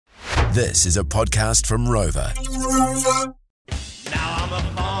This is a podcast from Rover. Now I'm a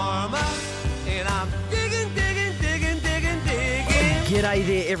farmer, and I'm digging. G'day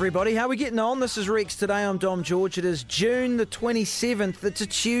there, everybody. How are we getting on? This is Rex. Today I'm Dom George. It is June the 27th. It's a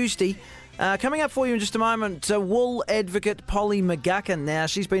Tuesday. Coming up for you in just a moment, wool advocate Polly McGuckin. Now,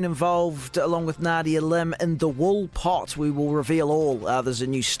 she's been involved, along with Nadia Lim, in the Wool Pot. We will reveal all. There's a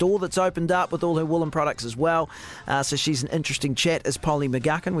new store that's opened up with all her woolen products as well. So she's an interesting chat as Polly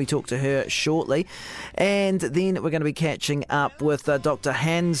McGuckin. We talk to her shortly. And then we're going to be catching up with Dr.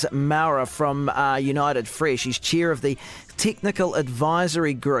 Hans Maurer from United Fresh. He's chair of the Technical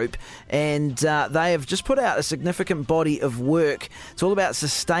Advisory Group, and they have just put out a significant body of work. It's all about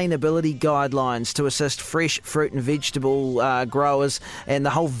sustainability guidelines to assist fresh fruit and vegetable growers and the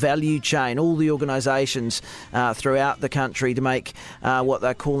whole value chain, all the organisations throughout the country to make what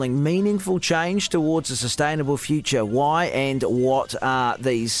they're calling meaningful change towards a sustainable future. Why and what are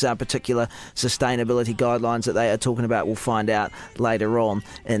these particular sustainability guidelines that they are talking about? We'll find out later on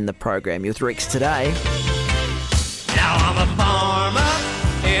in the program. You're with Rex today. Now I'm a farmer,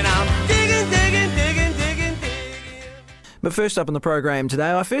 and I'm digging. But first up in the program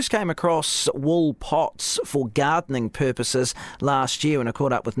today, I first came across wool pots for gardening purposes last year when I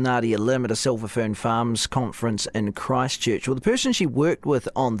caught up with Nadia Lim at a Silver Fern Farms conference in Christchurch. Well, the person she worked with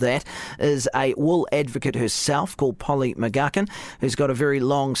on that is a wool advocate herself called Polly McGuckin, who's got a very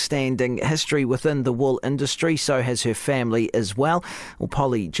long-standing history within the wool industry. So has her family as well. Well,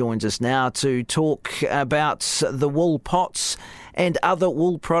 Polly joins us now to talk about the wool pots and other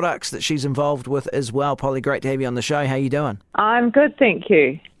wool products that she's involved with as well. Polly, great to have you on the show. How you doing? I'm good, thank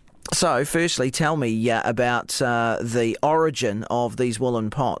you. So, firstly, tell me about the origin of these woolen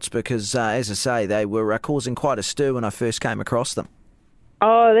pots, because, as I say, they were causing quite a stir when I first came across them.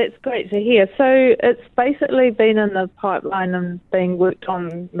 Oh, that's great to hear. So it's basically been in the pipeline and being worked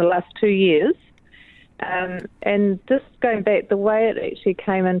on the last 2 years. And just going back, the way it actually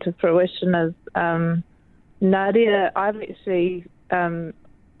came into fruition is Nadia, I've actually been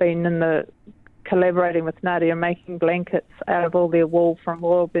collaborating with Nadia, making blankets out of all their wool from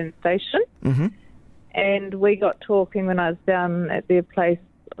Royalburn Station. Mm-hmm. And we got talking when I was down at their place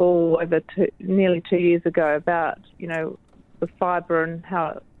nearly 2 years ago about, the fibre and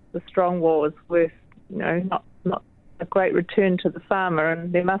how the strong wool is worth, not a great return to the farmer,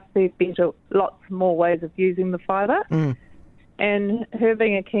 and there must be lots more ways of using the fibre. Mm. And her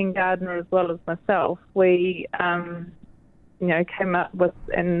being a keen gardener as well as myself, we, came up with,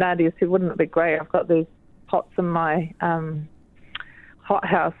 and Nadia said, wouldn't it be great? I've got these pots in my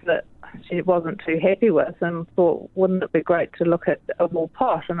hothouse that she wasn't too happy with, and thought, wouldn't it be great to look at a wool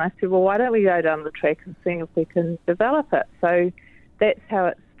pot? And I said, well, why don't we go down the track and see if we can develop it? So that's how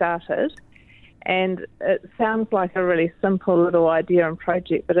it started. And it sounds like a really simple little idea and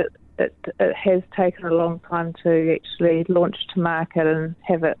project, but it has taken a long time to actually launch to market and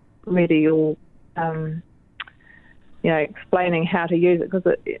have it ready, all explaining how to use it,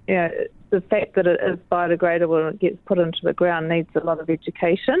 because the fact that it is biodegradable and it gets put into the ground needs a lot of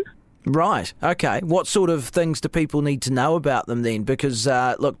education. Right, okay. What sort of things do people need to know about them then? Because,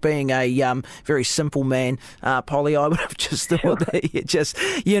 look, being a very simple man, Polly, I would have just thought that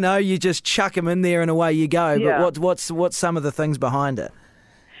you just chuck them in there and away you go. Yeah. But what's some of the things behind it?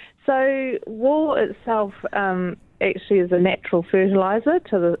 So wool itself actually is a natural fertiliser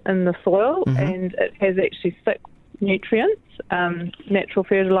in the soil, mm-hmm. and it has actually 6 nutrients, natural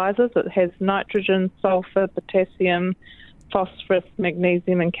fertilisers. It has nitrogen, sulphur, potassium, phosphorus,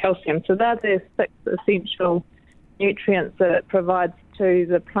 magnesium and calcium. So they're the 6 essential nutrients that it provides to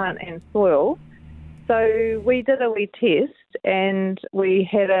the plant and soil. So we did a wee test, and we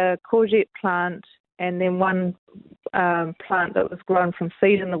had a courgette plant and then one plant that was grown from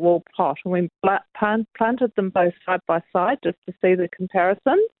seed in the wool pot, and we planted them both side by side just to see the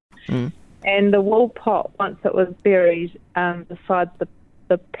comparisons. Mm. And the wool pot, once it was buried beside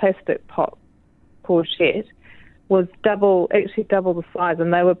the plastic pot courgette, was double the size,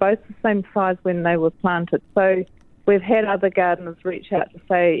 and they were both the same size when they were planted. So we've had other gardeners reach out to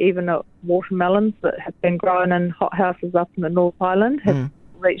say even watermelons that have been grown in hothouses up in the North Island have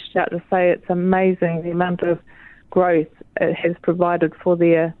reached out to say it's amazing the amount of growth it has provided for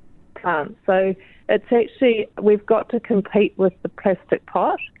their plants. So it's actually, we've got to compete with the plastic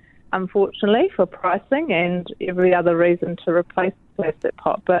pot, unfortunately, for pricing and every other reason to replace the plastic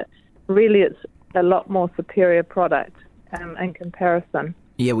pot. But really it's a lot more superior product in comparison.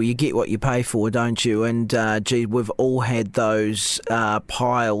 Yeah, well, you get what you pay for, don't you? And, gee, we've all had those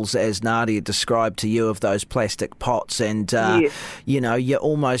piles, as Nadia described to you, of those plastic pots. And, Yes. you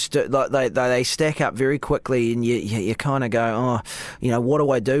almost, like they stack up very quickly and you kind of go, what do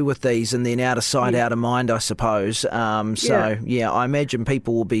I do with these? And then out of sight, out of mind, I suppose. I imagine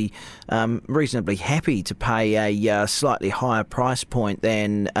people will be reasonably happy to pay a slightly higher price point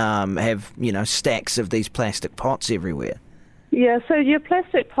than have, stacks of these plastic pots everywhere. Yeah, so your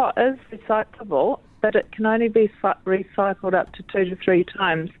plastic pot is recyclable, but it can only be recycled up to 2 to 3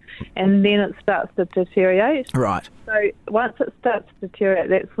 times, and then it starts to deteriorate. Right. So once it starts to deteriorate,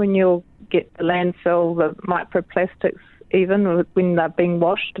 that's when you'll get the landfill, the microplastics, even when they're being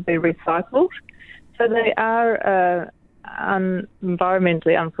washed, to be recycled. So they are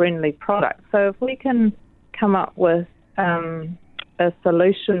environmentally unfriendly products. So if we can come up with a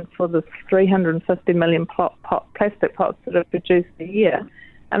solution for the 350 million plastic pots that are produced a year,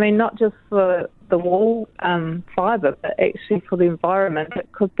 I mean, not just for the wool fibre, but actually for the environment,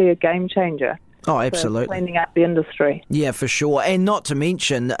 it could be a game changer. Oh, absolutely. For cleaning up the industry. Yeah, for sure. And not to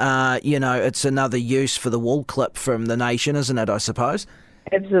mention, it's another use for the wool clip from the nation, isn't it, I suppose?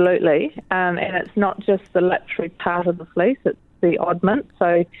 Absolutely. And it's not just the literary part of the fleece, it's the oddment.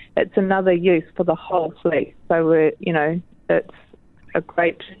 So it's another use for the whole fleece. So it's a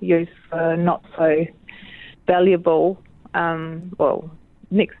great use for not so valuable,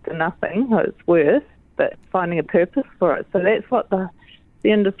 next to nothing, what it's worth, but finding a purpose for it. So that's what the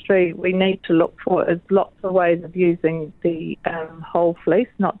industry we need to look for, is lots of ways of using the whole fleece,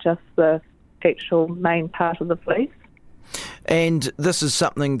 not just the actual main part of the fleece. And this is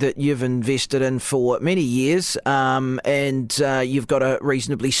something that you've invested in for many years, and you've got a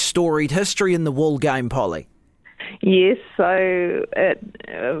reasonably storied history in the wool game, Polly. Yes, so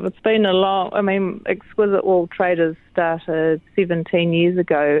it's been a long. Exquisite Wool Traders started 17 years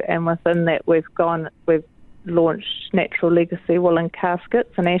ago, and within that we've launched Natural Legacy woolen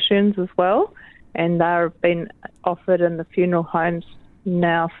caskets and ash urns as well, and they've been offered in the funeral homes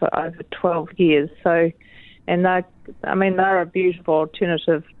now for over 12 years. So, and they're a beautiful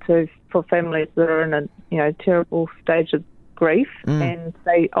alternative for families that are in a terrible stage of grief, and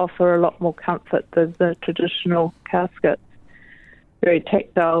they offer a lot more comfort than the traditional caskets. Very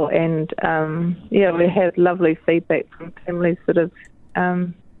tactile, and we have lovely feedback from families that have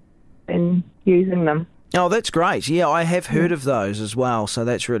been using them. Oh, that's great. Yeah, I have heard of those as well, so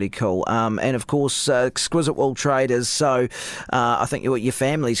that's really cool. And, of course, Exquisite Wool Traders, so I think your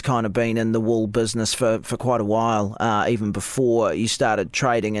family's kind of been in the wool business for quite a while, even before you started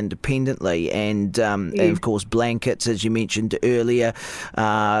trading independently. And, of course, blankets, as you mentioned earlier,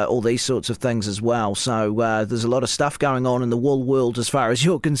 all these sorts of things as well. So there's a lot of stuff going on in the wool world as far as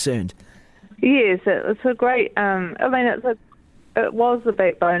you're concerned. Yes, it's a great... It was the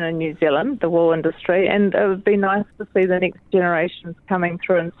backbone in New Zealand, the wool industry, and it would be nice to see the next generations coming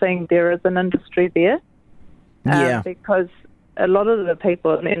through and seeing there is an industry there. Because a lot of the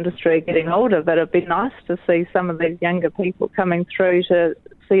people in the industry are getting older, but it'd be nice to see some of these younger people coming through to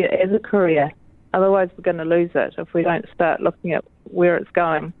see it as a career. Otherwise, we're going to lose it if we don't start looking at where it's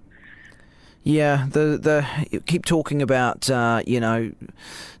going. Yeah, you keep talking about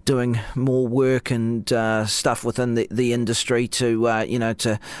doing more work and stuff within the industry to I don't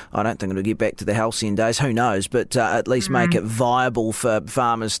think it'll get back to the halcyon days. Who knows? But at least make it viable for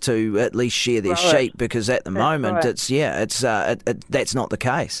farmers to at least share their sheep, because at the moment that's not the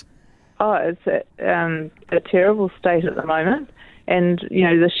case. Oh, it's a terrible state at the moment, and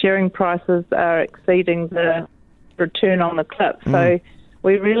the shearing prices are exceeding the return on the clip. So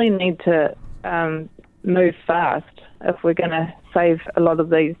we really need to move fast if we're going to save a lot of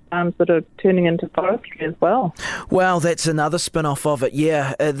these farms that are turning into forestry as well. Well, that's another spin-off of it.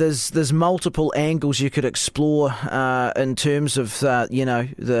 Yeah, there's multiple angles you could explore in terms of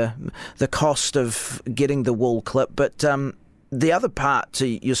the cost of getting the wool clip, but the other part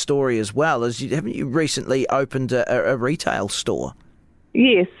to your story as well is haven't you recently opened a retail store?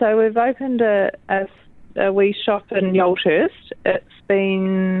 Yes, so we've opened a wee shop in Yolthurst. It's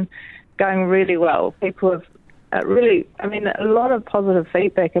been going really well. People have a lot of positive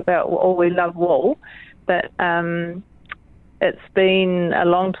feedback about we love wool, but it's been a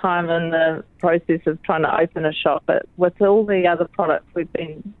long time in the process of trying to open a shop. But with all the other products we've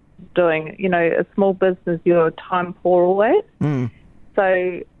been doing, a small business, you're time poor always.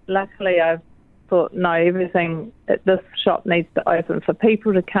 So luckily I've thought, no, this shop needs to open for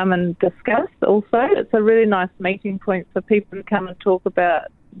people to come and discuss also. It's a really nice meeting point for people to come and talk about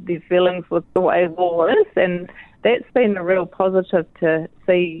their feelings with the way wool is, and that's been a real positive to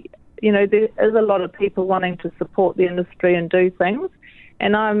see. There is a lot of people wanting to support the industry and do things,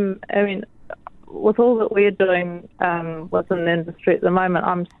 And with all that we're doing within the industry at the moment,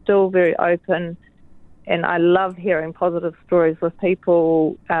 I'm still very open, and I love hearing positive stories with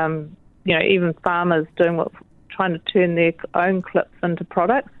people, even farmers trying to turn their own clips into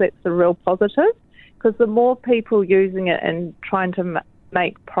products. That's a real positive, because the more people using it and trying to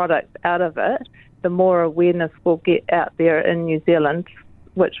make products out of it, the more awareness we'll get out there in New Zealand,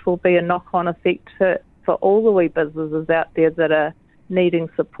 which will be a knock-on effect for all the wee businesses out there that are needing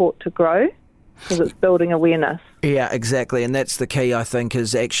support to grow, because it's building awareness. Yeah, exactly, and that's the key, I think,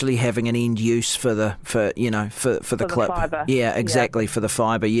 is actually having an end use for the clip. The fibre. Yeah, exactly, for the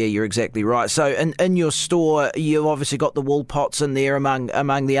fibre. Yeah, you're exactly right. So in your store, you've obviously got the wool pots in there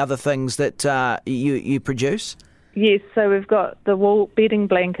among the other things that you produce. Yes, so we've got the wool bedding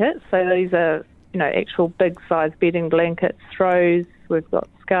blankets. So these are actual big size bedding blankets, throws. We've got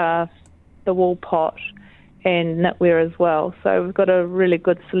scarves, the wool pot, and knitwear as well. So we've got a really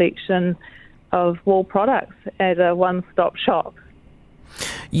good selection of wool products at a one-stop shop.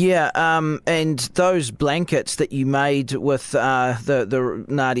 Yeah, and those blankets that you made with the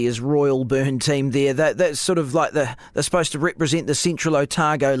Nadia's Royal Burn team there, that's sort of like they're supposed to represent the Central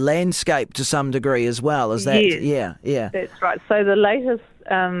Otago landscape to some degree as well. Is that? Yes, yeah. That's right. So the latest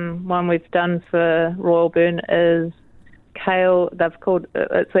one we've done for Royal Burn is kale.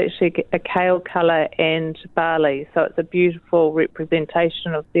 It's actually a kale colour and barley. So it's a beautiful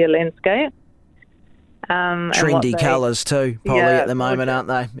representation of their landscape. Trendy colours too, Polly, at the moment, aren't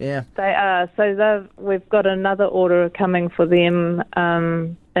they? Yeah, they are. So we've got another order coming for them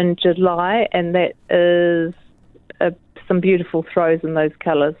in July, and that is some beautiful throws in those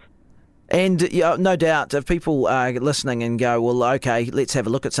colours. And no doubt, if people are listening and go, well, okay, let's have a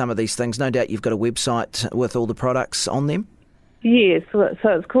look at some of these things, no doubt you've got a website with all the products on them? Yes, so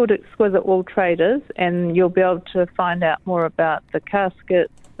it's called Exquisite Wool Traders, and you'll be able to find out more about the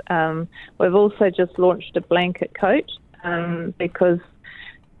caskets. We've also just launched a blanket coat, because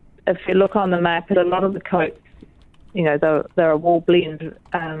if you look on the market, a lot of the coats, they're a wool blend.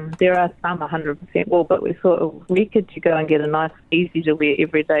 There are some 100% wool, but we thought, where could you go and get a nice, easy-to-wear,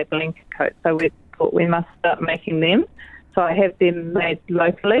 everyday blanket coat? So we thought we must start making them. So I have them made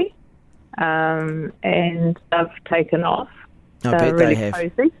locally, and they've taken off. I bet really they have.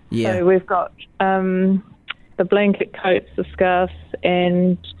 Cozy. Yeah. So we've got the blanket coats, the scarves,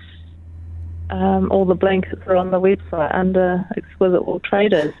 and all the blankets are on the website under Exquisite Wool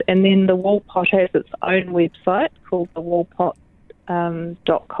Traders. And then the wool pot has its own website called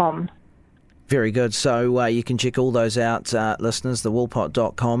thewoolpot.com. Very good. So you can check all those out, listeners,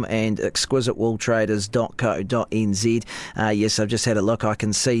 thewoolpot.com and exquisitewooltraders.co.nz. Yes, I've just had a look. I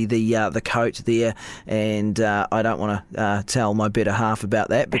can see the coat there, and I don't want to tell my better half about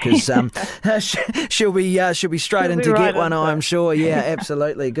that, because she'll be straight in to get one, I'm sure. Yeah,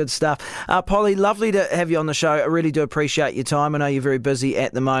 absolutely. Good stuff. Polly, lovely to have you on the show. I really do appreciate your time. I know you're very busy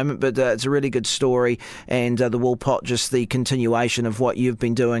at the moment, but it's a really good story, and the Wool Pot, just the continuation of what you've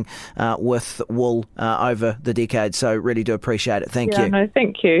been doing with wool over the decades. So really do appreciate it. Thank you. No,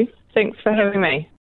 thank you. Thanks for having me.